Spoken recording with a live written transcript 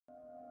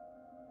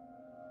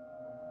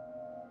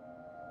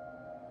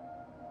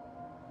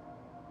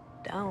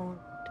Don't.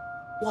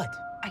 What?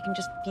 I can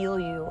just feel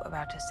you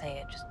about to say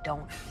it. Just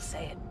don't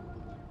say it.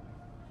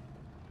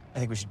 I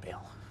think we should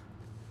bail.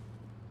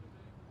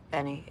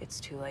 Benny, it's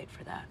too late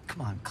for that.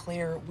 Come on,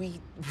 Claire, we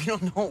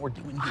don't know what we're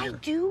doing here. I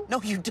do.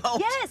 No, you don't.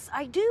 Yes,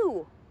 I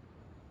do.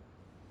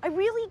 I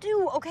really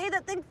do, okay?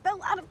 That thing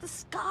fell out of the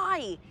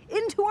sky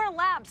into our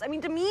laps. I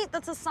mean, to me,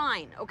 that's a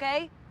sign,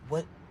 okay?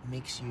 What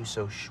makes you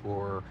so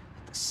sure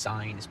that the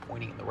sign is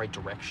pointing in the right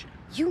direction?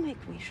 You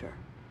make me sure.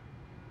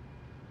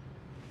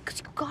 Because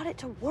you got it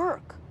to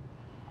work.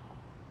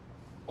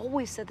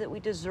 Always said that we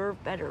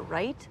deserve better,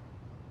 right?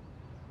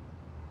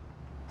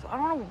 So I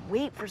don't want to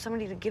wait for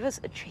somebody to give us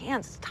a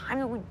chance. It's time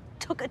that we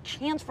took a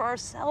chance for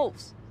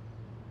ourselves.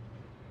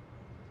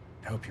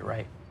 I hope you're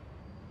right.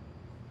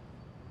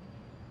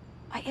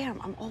 I am.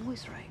 I'm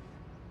always right.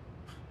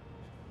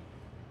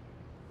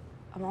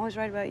 I'm always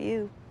right about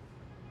you.